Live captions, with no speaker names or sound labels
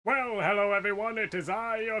Well, hello everyone, it is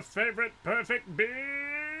I, your favorite perfect being!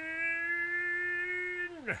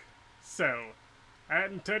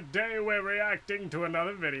 And today we're reacting to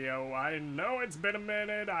another video. I know it's been a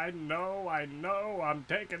minute, I know, I'm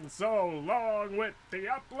taking so long with the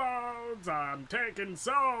uploads, I'm taking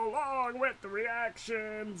so long with the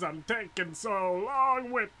reactions, I'm taking so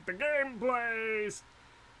long with the gameplays.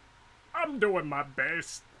 I'm doing my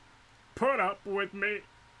best. Put up with me.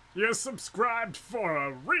 You're subscribed for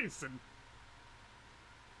a reason.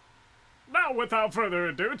 Now, without further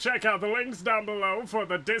ado, check out the links down below for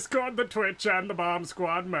the Discord, the Twitch, and the Bomb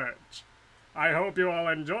Squad merch. I hope you all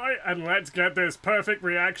enjoy, and let's get this perfect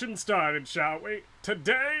reaction started, shall we?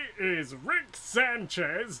 Today is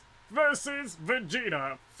Sanchez versus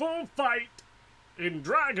Vegeta. Full fight in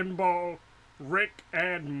Dragon Ball, Rick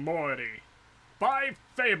and Morty. By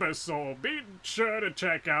Fabersoul. Be sure to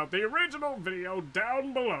check out the original video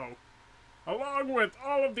down below, along with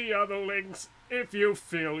all of the other links if you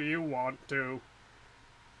feel you want to.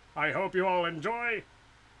 I hope you all enjoy.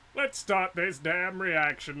 Let's start this damn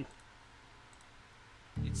reaction.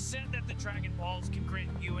 It's said that the Dragon Balls can grant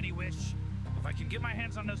you any wish. If I can get my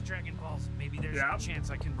hands on those Dragon Balls, maybe there's a chance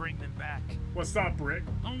I can bring them back. What's up, Rick?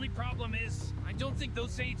 Only problem is, I don't think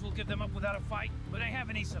those Saiyans will give them up without a fight, but I have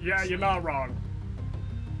an ace up. Yeah, you're not wrong.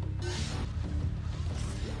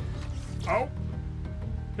 Oh,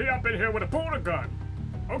 he up in here with a portal gun.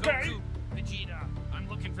 Okay. Goku, Vegeta, I'm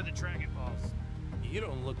looking for the Dragon Balls. You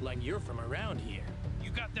don't look like you're from around here.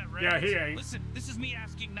 You got that right. Yeah, he ain't. Listen, this is me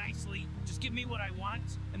asking nicely. Just give me what I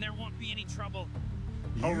want, and there won't be any trouble.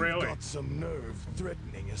 Oh, really? You've got some nerve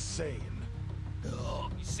threatening a Saiyan. You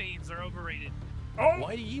Saiyans are overrated. Oh!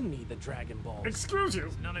 Why do you need the Dragon Balls? Excuse you.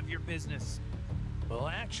 It's none of your business. Well,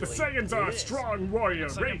 actually, the Saiyans are a strong warrior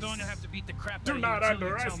Looks like race. I'm going to have to beat the crap Do out of not you until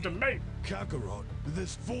you underestimate. Kakarot,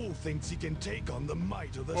 this fool thinks he can take on the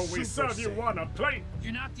might of the Well, we Super serve you Saiyan. on a plate.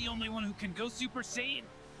 You're not the only one who can go Super Saiyan.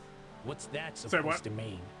 What's that Say supposed what? to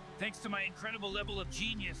mean? Thanks to my incredible level of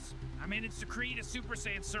genius, I managed to create a Super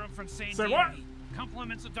Saiyan serum from Saiyan Say DNA. what?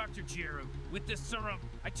 Compliments of Dr. Jiru. With this serum,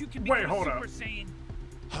 I too can become a Super Saiyan.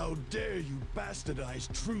 How dare you bastardize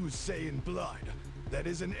true Saiyan blood? That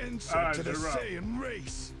is an insult to the Saiyan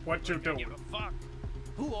race. What you doing? Give a fuck.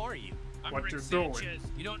 Who are you? I'm What Rick you doing? Sanchez.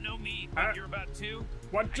 You don't know me, but you're about to.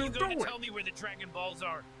 What Are you you going doing? to tell me where the Dragon Balls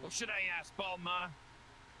are? Or should I ask Bulma?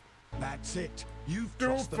 That's it. You've Dude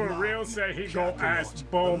crossed the for line. real say he gon' Kakarot, ask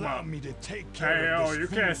Bulma. allow me to take care Hey, of yo, this you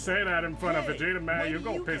can't fool. say that in front of Hey, Vegeta, man. when You do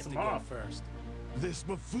gon' you piss get him to go off. first? This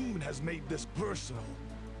buffoon has made this personal.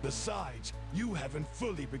 Besides, you haven't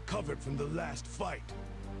fully recovered from the last fight.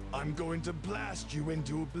 I'm going to blast you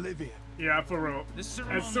into oblivion. Yeah, for real. This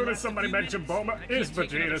serum As only soon as lasts a somebody few mentioned minutes, Bulma, and I it's can't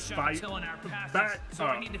take another Vegeta's shot fight. until an hour passes, Back so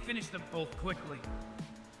up. I need to finish them both quickly.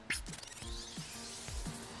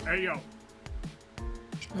 Hey, yo.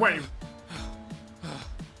 Wait.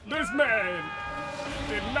 This man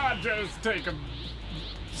did not just take a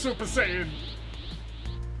Super Saiyan.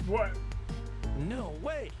 What? No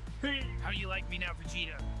way. How do you like me now,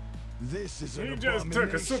 Vegeta? This is an He just took a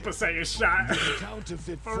abomination. Super Saiyan shot. This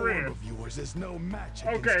counterfeit For form real. of yours is no match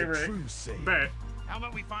against Okay, a Rick. true Saiyan. Bet. How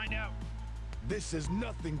about we find out? This is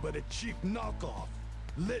nothing but a cheap knockoff.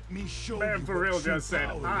 Let me show Man, you for what real true just said,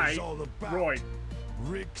 power is I, all about. Roy.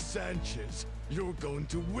 Rick Sanchez, you're going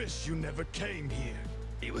to wish you never came here.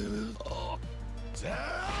 For real,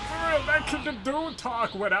 that can the dude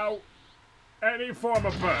talk without any form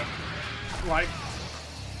of burp. Like,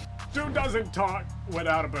 dude doesn't talk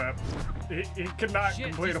without a burp. He cannot Shit,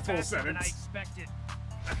 complete he's a full faster than I sentence. expected.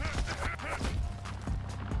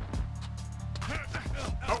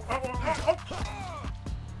 Oh.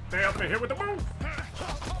 They up in here with the move.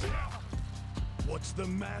 What's the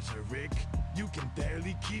matter, Rick? You can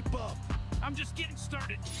barely keep up. I'm just getting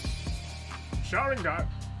started. Sharingan.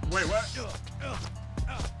 Wait, what?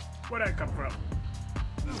 Where'd that come from?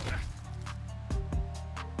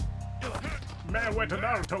 Man went to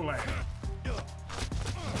Naruto land.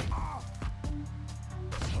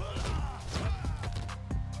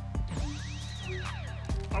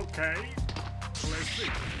 Okay. Let's see.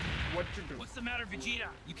 What you do? What's the matter, Vegeta?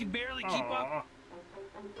 You can barely keep up.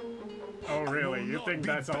 Oh, really? I will You not think be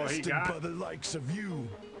that's all he bested got? by the likes of you.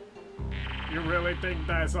 You really think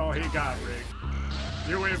that's all he got, Rick?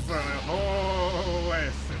 You in for a whole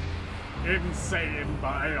lesson in Saiyan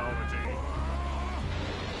biology.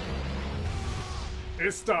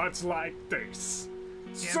 It starts like this.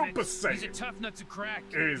 Damn Super it. He's a Saiyan tough nut to crack.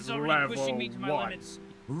 is He's already pushing me level to my 1. limits.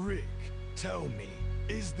 Rick, tell me,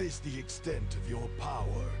 is this the extent of your power?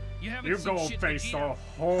 You haven't You seen gon' shit, face Vegeta. a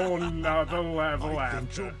whole nother level I think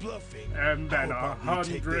after. you're bluffing. And then How about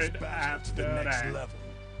we take this 100 battle to the after next that. level?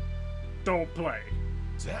 Don't play.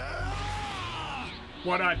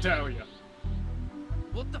 What I tell you.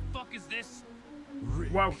 What the fuck is this?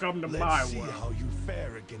 Rick, Welcome to let's my see world. how you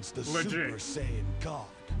fare against the Legit. Super Saiyan God.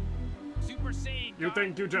 Super Saiyan You God?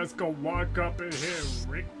 think you just go walk up in here,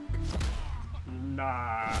 Rick?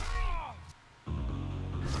 Nah.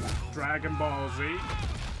 Dragon Ball Z?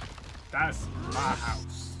 That's my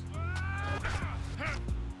house.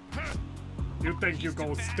 You think you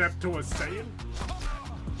go step to a Saiyan?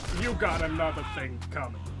 You got another thing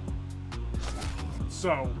coming.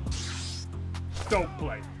 So, don't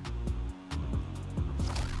play.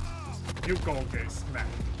 You gon' get smacked.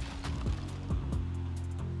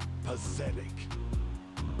 Pathetic.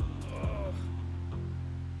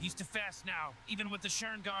 He's too fast now. Even with the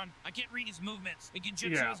Sharingan, I can't read his movements. And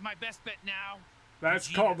Genjutsu Yeah. is my best bet now. That's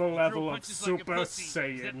Vegeta, called the you level throw of punches like a Super pussy. Is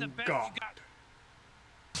that the Saiyan best you God. got?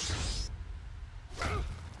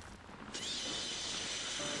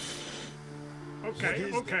 Okay,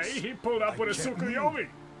 What is this? he pulled up I with a can't Tsukuyomi.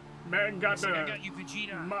 Man got Looks like I the got you,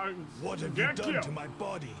 Vegeta. What have you done to my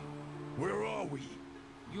body? Where are we?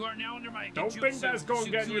 You are now under my Don't Genjutsu, think that's gonna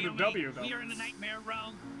get you the Tsukuyomi. W, though. We are in the nightmare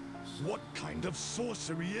realm. What kind of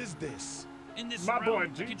sorcery is this? In this My boy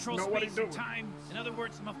realm, G I control know what he space and doing. time. In other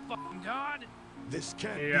words, I'm a fucking god. This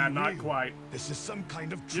can't be Yeah, not real. quite. This is some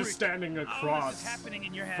kind of trick. You're standing All this across is happening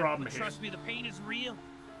in your head, from but him. trust me, the pain is real.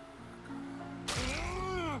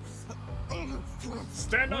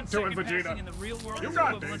 Stand up to it, Second passing in Vegeta. the real world You is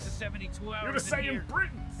got equivalent this. to 72 hours You're the in here. Saiyan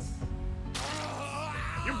Prince.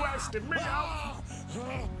 You blasted me out.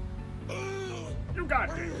 You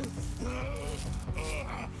got this.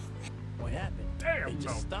 What happened? Damn, They just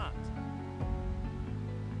no. stopped.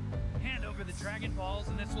 Hand over the Dragon Balls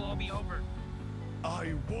and this will all be over.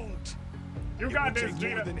 I won't. You It got will this,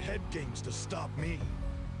 take more than Vegeta. head games to stop me.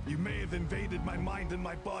 You may have invaded my mind and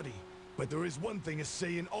my body, but there is one thing a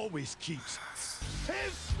Saiyan always keeps.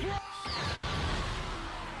 His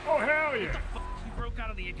Oh, hell yeah. Fuck, he broke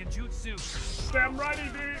out of the Genjutsu. Damn right he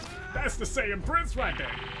did. That's the Saiyan Prince right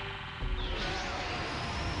there.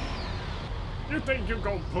 You think you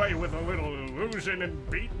gon' play with a little illusion and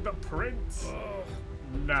beat the prince?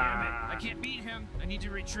 Damn it, Nah. I can't beat him. I need to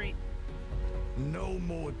retreat. No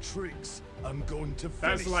more tricks. I'm going to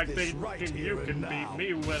finish That's like this right thinking here you can and now. beat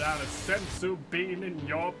me without a sensu bean in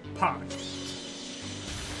your pocket.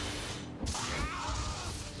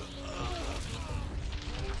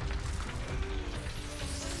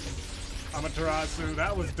 Amaterasu,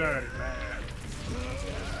 that was dirty, man.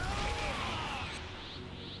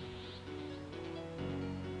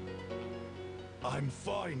 I'm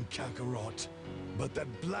fine, Kakarot, but that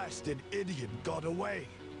blasted idiot got away.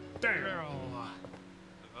 Damn.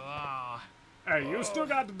 Ah, Hey, you still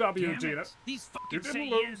got the W, damn Vegeta. it. These You fucking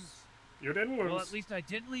didn't Saiyans. lose. You didn't lose. Well, at least I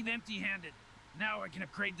didn't leave empty-handed. Now I can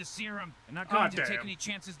upgrade the serum. I'm not going to take damn. any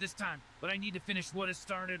chances this time, but I need to finish what has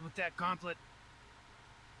started with that gauntlet.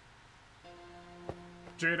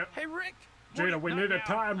 Vegeta. Hey, Rick! Jada, Wait, we not need a now.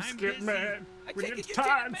 time I'm skip, busy. man. I We take need it you time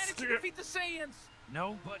didn't manage to skip. defeat the Saiyans.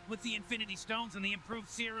 No, but with the Infinity Stones and the improved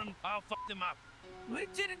serum, I'll fuck them up.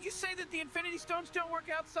 Wait, didn't you say that the Infinity Stones don't work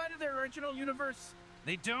outside of their original universe?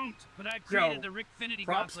 They don't, but I created the Rickfinity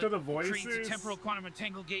props Gauntlet. to the Creates voices. a temporal quantum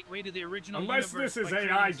entangle gateway to the original Unless universe this is by AI creating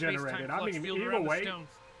a space-time generated. I flux mean, field either around the way, stones.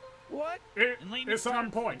 What? In layman's it's on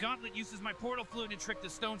terms, point. The gauntlet uses my portal fluid to trick the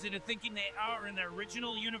stones into thinking they are in their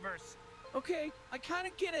original universe. Okay, I kind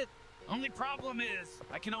of get it. Only problem is,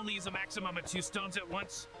 I can only use a maximum of 2 stones at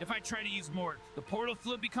once. If I try to use more, the portal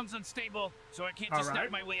fluid becomes unstable, so I can't just All right.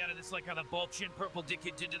 snap my way out of this like how the ball-chin purple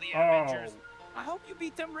dickhead did to the Oh. Avengers. I hope you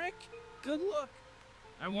beat them, Rick. Good luck.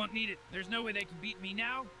 I won't need it. There's no way they can beat me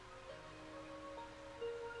now.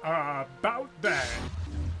 About that.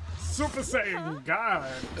 Super Saiyan God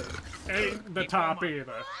ain't the top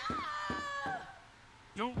either.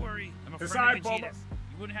 Don't worry, I'm a It's friend of alright, Bulma. Vegeta's.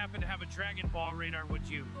 You wouldn't happen to have a Dragon Ball radar, would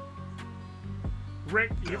you?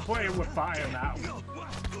 Rick, you're playing with fire now.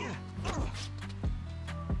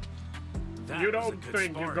 That You was a don't good think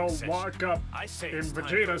you sparring go session. walk up I say in it's time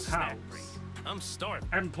for a Vegeta's snack house break. I'm starving.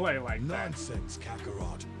 and play like that? Nonsense,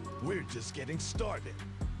 Kakarot. We're just getting started.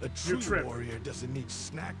 A true tripping. warrior doesn't need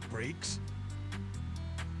snack breaks.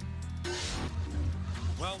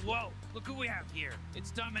 Well, whoa, look who we have here.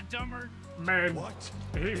 It's Dumb and Dumber. Man, What?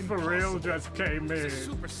 he for real just came in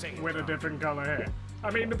Super Saiyan with a God. different color hair. I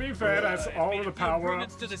mean, to be fair, that's all Made of a the few power up,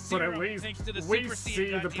 improvements to the but at serum, least thanks to the we Super see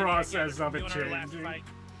Saiyan the God process DNA of it from you in our last changing. fight.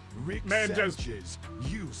 Rick Man just Sanchez,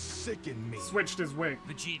 you sicken me. Switched his wig.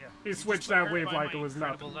 Vegeta. He you switched just that hurt wave by like my it was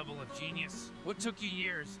incredible nothing. level of genius. What took you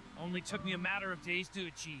years only took me a matter of days to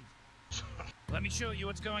achieve. Let me show you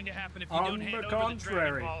what's going to happen if you On don't the hand over the Dragon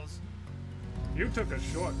contrary. Balls. You took a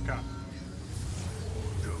shortcut.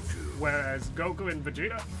 Whereas Goku and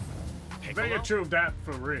Vegeta, they Piccolo? achieved that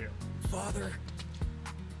for real. Father?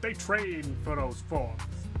 They trained for those forms.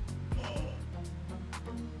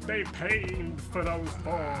 They paid for those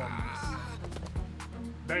forms.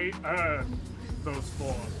 They earned those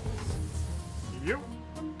forms.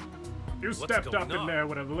 You stepped up in there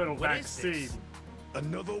with a little vaccine.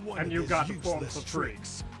 Another one And of you his got the form useless for free.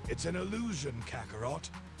 tricks. It's an illusion, Kakarot.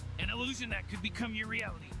 An illusion that could become your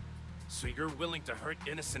reality. So you're willing to hurt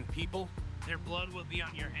innocent people? Their blood will be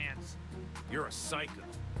on your hands. You're a psycho.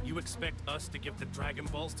 You expect us to give the Dragon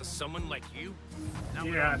Balls to someone like you? Now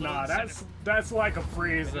with Yeah, our little nah, incentive- that's like a with a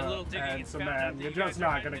Frieza little digging, and it's some found out man. that You're you just guys are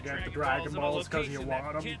not gonna hiding get the in Dragon Balls because you location want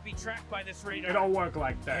that them. Can't be tracked by this radar. It don't work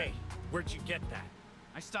like that. Hey, where'd you get that?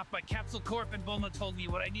 I stopped by Capsule Corp and Bulma told me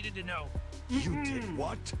what I needed to know. You did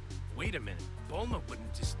what? Wait a minute. Bulma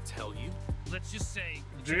wouldn't just tell you. Let's just say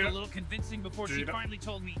it took Vegeta? a little convincing before she Vegeta? finally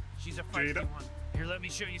told me she's a feisty Vegeta? one. Here, let me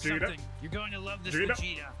show you Vegeta? something. You're going to love this Vegeta?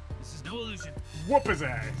 Vegeta. This is no illusion. Whoop his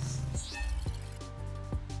ass.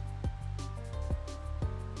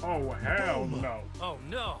 Oh, hell Bulma. no. Oh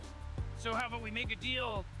no! So how about we make a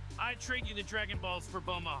deal? I trade you the Dragon Balls for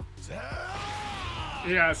Bulma.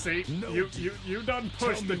 Yeah, see, No, you done Tell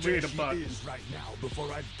pushed me the where Vegeta she button. is right now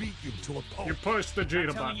before I beat you to a pulp. You pushed the I'm Vegeta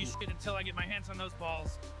telling button. you shit until I get my hands on those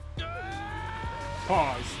balls.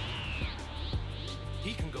 Pause.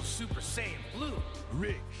 He can go Super Saiyan Blue.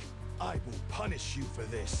 Rick, I will punish you for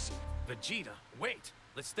this. Vegeta, wait.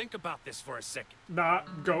 Let's think about this for a second. Nah,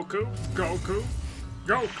 Goku.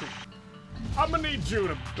 I'ma need you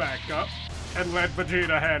to back up and let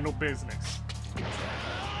Vegeta handle business.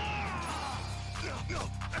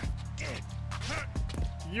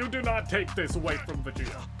 You do not take this away from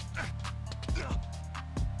Vegeta.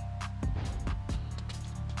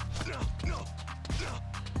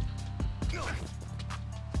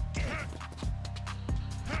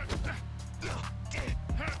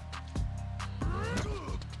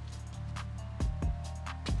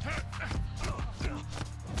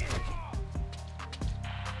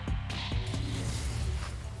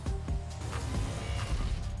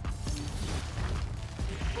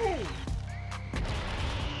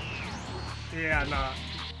 Yeah, nah.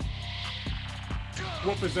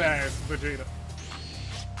 Whoop his ass, Vegeta.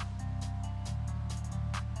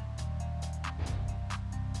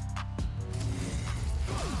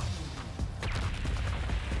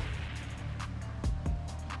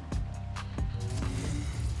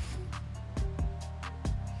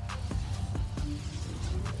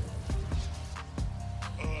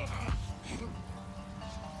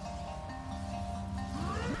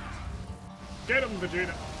 Get him,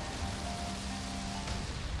 Vegeta.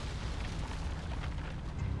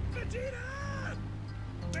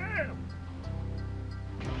 Damn!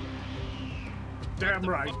 Damn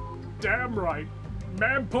right. Damn right.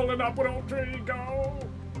 Man pulling up with Ultra Ego.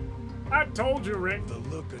 I told you, Rick. The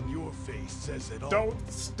look on your face says it all.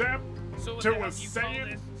 Don't step So what to the a hell do you call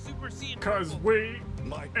Saiyan, this? Super Saiyan cause purple. we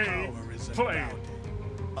My ain't power is playing. unbounded.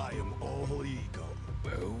 I am all ego.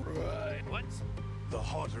 What? The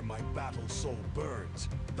hotter my battle soul burns,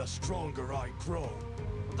 the stronger I grow.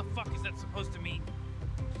 What the fuck is that supposed to mean?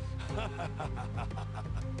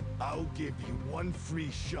 I'll give you one free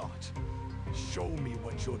shot. Show me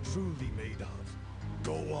what you're truly made of.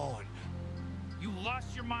 Go on. You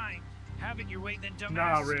lost your mind. Have it your way then, dumbass.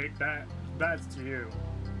 Nah, Rick, that's you.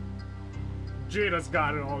 Vegeta's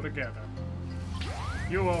got it all together.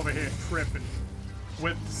 You over here tripping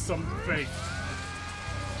with some fake,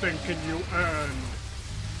 thinking you earned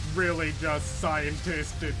really just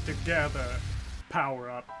scientisted together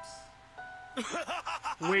power-ups.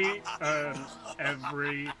 We earn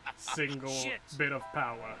every single Shit. bit of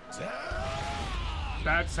power.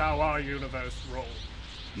 That's how our universe rolls.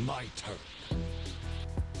 My turn.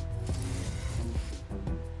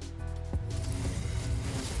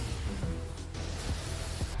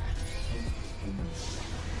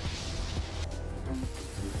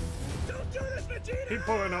 He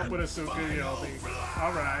pulling up with a Tsukuyomi.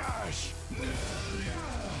 Alright.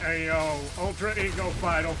 Hey yo, Ultra Ego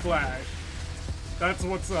Final Flash. That's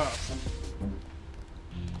what's up.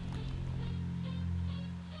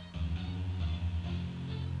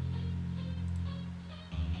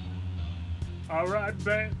 Alright,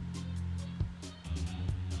 man.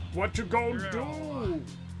 What you gonna do?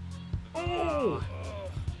 Oh!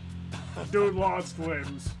 Dude lost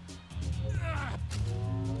limbs.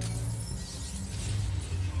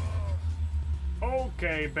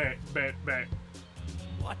 Okay, bet.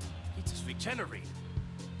 What? He just regenerated.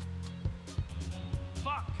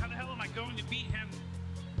 Fuck, how the hell am I going to beat him?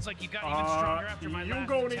 It's like you got even stronger after my you last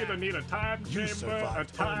gonna attack. either need a time You chamber, a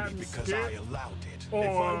survived time only because skip, I allowed it. or If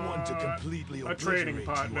I want to completely a trading obliterate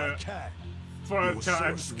partner you, I can. for a Your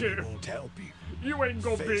time sorcery skip. won't help you. You ain't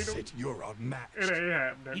gonna beat Face him. it, you're outmatched. It ain't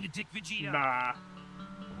happening. Need a dick Vegeta. Nah.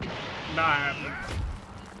 Not happening.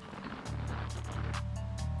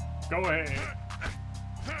 Go ahead.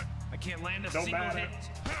 I can't land a Don't single matter. hit.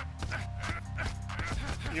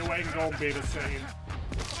 You ain't gonna be the same.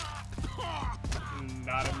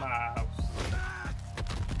 Not in my house.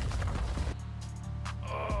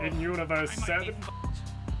 In Universe I might 7? be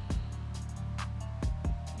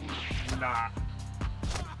Nah.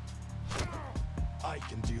 I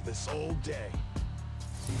can do this all day.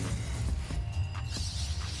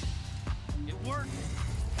 It worked.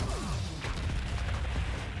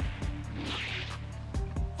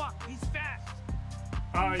 Fuck, he's fast.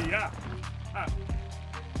 Yeah.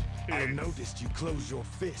 I It's- noticed you close your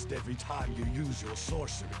fist every time you use your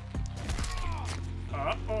sorcery.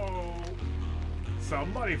 Uh-oh.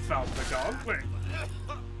 Somebody felt the conflict.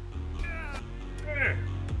 Eh.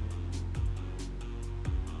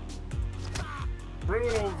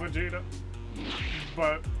 Brutal, Vegeta.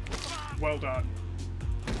 But, well done.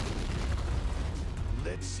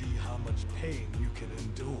 Let's see how much pain you can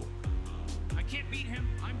endure. I can't beat him.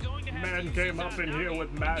 I'm going to have to Man use came his, up in Navi here with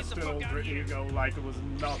and get the mastered fuck out ultra here. ego like it was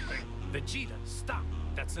nothing. Vegeta, stop.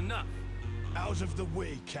 That's enough. Out of the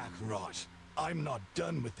way, Kakarot. I'm not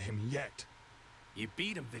done with him yet. You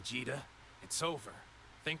beat him, Vegeta. It's over.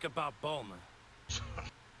 Think about Bulma.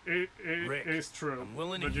 Rick, It's true. I'm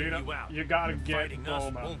willing to Vegeta, hear you out. you gotta get Fighting us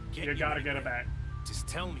Bulma. won't get You you gotta get it anywhere. back. Just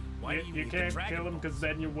tell me, why do you You need can't the Dragon kill him Balls? because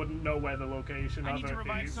then you wouldn't know where the location I of need to it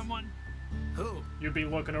revive is. someone. Who? You'd be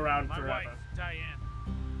looking around My forever. wife, Diane.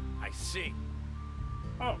 I see.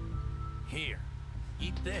 Oh, Here.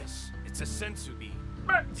 Eat this. It's a sensu bean.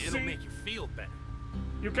 man, It'll see, make you feel better.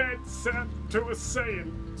 you can't send to a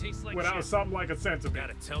Saiyan Tastes like without shit. something like a centipede.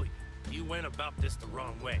 Gotta tell you, you went about this the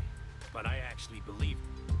wrong way. But I actually believe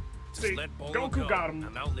it. Just See, let Bulma Goku go, got him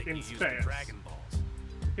and I'll let in you use the stance. Dragon Balls.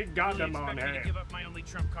 He got Really them on expect me to hand. give up my only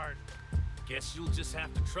trump card. Guess you'll just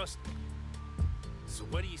have to trust me. So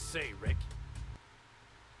what do you say, Rick?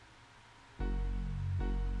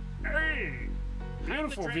 Hey,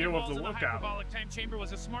 beautiful the view Dragon of Balls the in the lookout. hyperbolic time chamber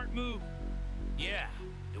was a smart move. Yeah,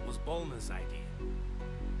 it was Bulma's idea.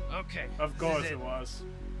 Okay. Of this is course it was.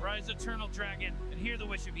 Rise Eternal Dragon, and hear the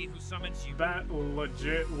wish of he who summons you. That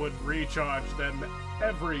legit would recharge them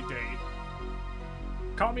every day.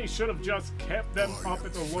 Kami should have just kept them up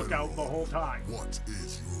at the lookout the whole time. What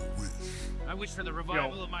is your wish? I wish for the Yo,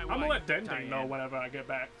 revival of my I'm wife, gonna let Dende Diane. know whenever I get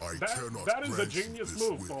back. I That cannot is a grant you genius this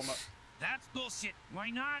move, wish. Bulma. That's bullshit. Why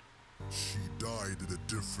not? She died in a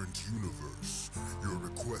different universe. Your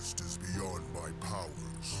request is beyond my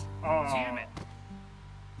powers. Damn it.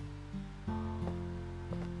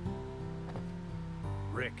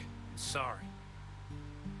 Rick, I'm sorry.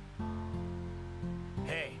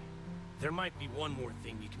 Hey, there might be one more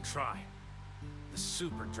thing you can try. The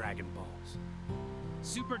Super Dragon Balls.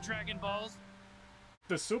 Super Dragon Balls?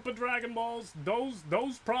 The Super Dragon Balls,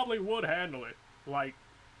 those probably would handle it. Like,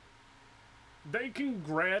 they can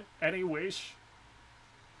grant any wish,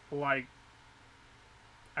 like,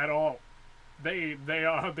 at all. They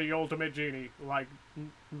are the ultimate genie, like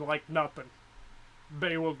nothing.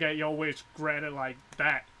 They will get your wish granted like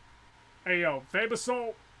that. Hey yo,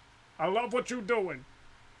 Fabersoul, I love what you're doing.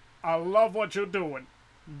 I love what you're doing.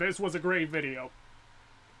 This was a great video.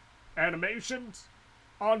 Animations,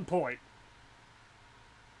 on point.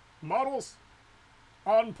 Models,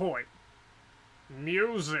 on point.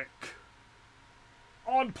 Music,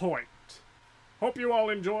 on point. Hope you all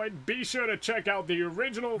enjoyed. Be sure to check out the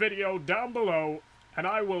original video down below, and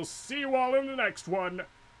I will see you all in the next one.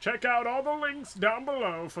 Check out all the links down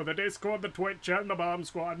below for the Discord, the Twitch, and the Bomb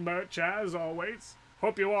Squad merch as always.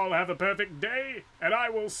 Hope you all have a perfect day, and I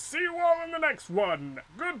will see you all in the next one.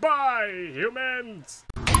 Goodbye, humans!